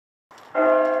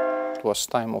It was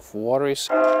time of worries.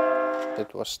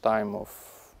 It was time of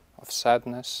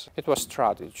sadness. It was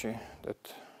strategy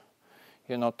that,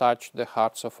 touched the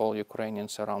hearts of all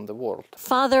Ukrainians around the world.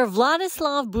 Father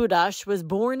Vladyslav Budash was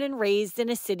born and raised in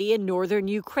a city in northern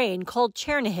Ukraine called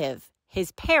Chernihiv.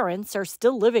 His parents are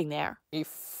still living there.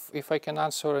 If I can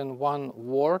answer in one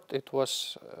word, it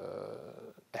was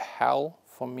hell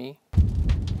for me.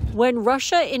 When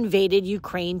Russia invaded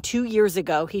Ukraine 2 years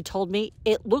ago, he told me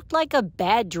it looked like a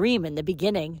bad dream in the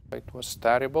beginning. It was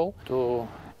terrible to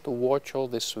watch all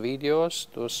these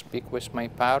videos, to speak with my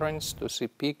parents, to see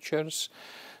pictures,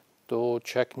 to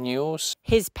check news.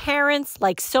 His parents,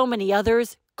 like so many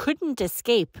others, couldn't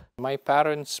escape. My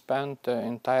parents spent the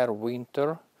entire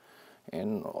winter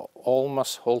in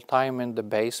almost whole time in the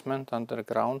basement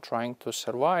underground trying to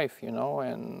survive,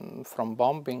 and from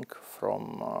bombing, from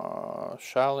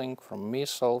shelling, from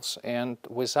missiles, and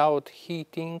without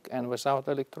heating and without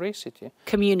electricity.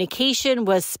 Communication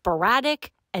was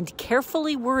sporadic and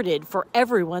carefully worded for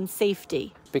everyone's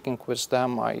safety. Speaking with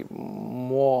them,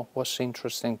 more was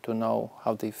interesting to know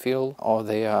how they feel, or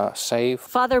they are safe.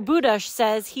 Father Budash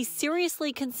says he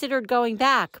seriously considered going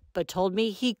back, but told me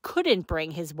he couldn't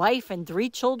bring his wife and 3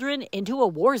 children into a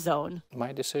war zone.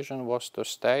 My decision was to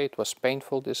stay. It was a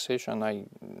painful decision.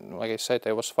 Like I said,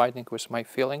 I was fighting with my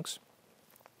feelings,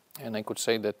 and I could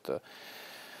say that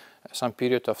some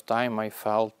period of time I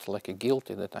felt like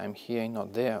guilty that I'm here,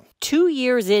 not there. 2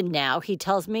 years in now, he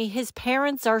tells me his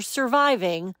parents are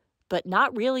surviving, but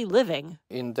not really living.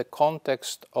 In the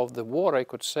context of the war, I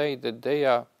could say that they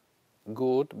are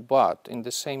good, but in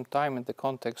the same time, in the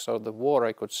context of the war,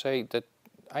 I could say that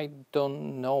I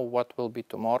don't know what will be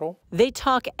tomorrow. They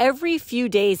talk every few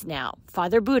days now.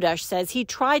 Father Budash says he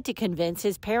tried to convince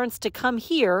his parents to come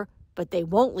here, but they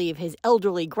won't leave his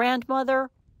elderly grandmother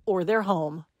or their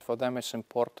home. For them, it's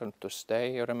important to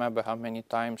stay. I remember how many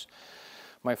times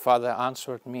my father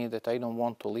answered me that I don't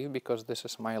want to leave because this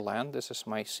is my land, this is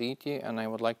my city, and I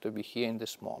would like to be here in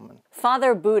this moment.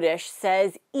 Father Budash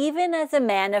says even as a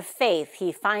man of faith,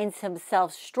 he finds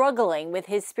himself struggling with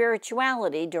his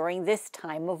spirituality during this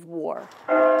time of war.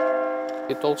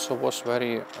 It also was a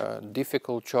very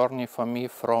difficult journey for me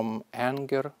from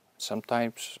anger,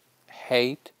 sometimes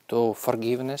hate, to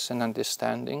forgiveness and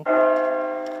understanding.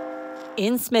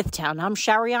 In Smithtown, I'm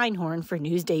Shari Einhorn for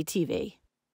Newsday TV.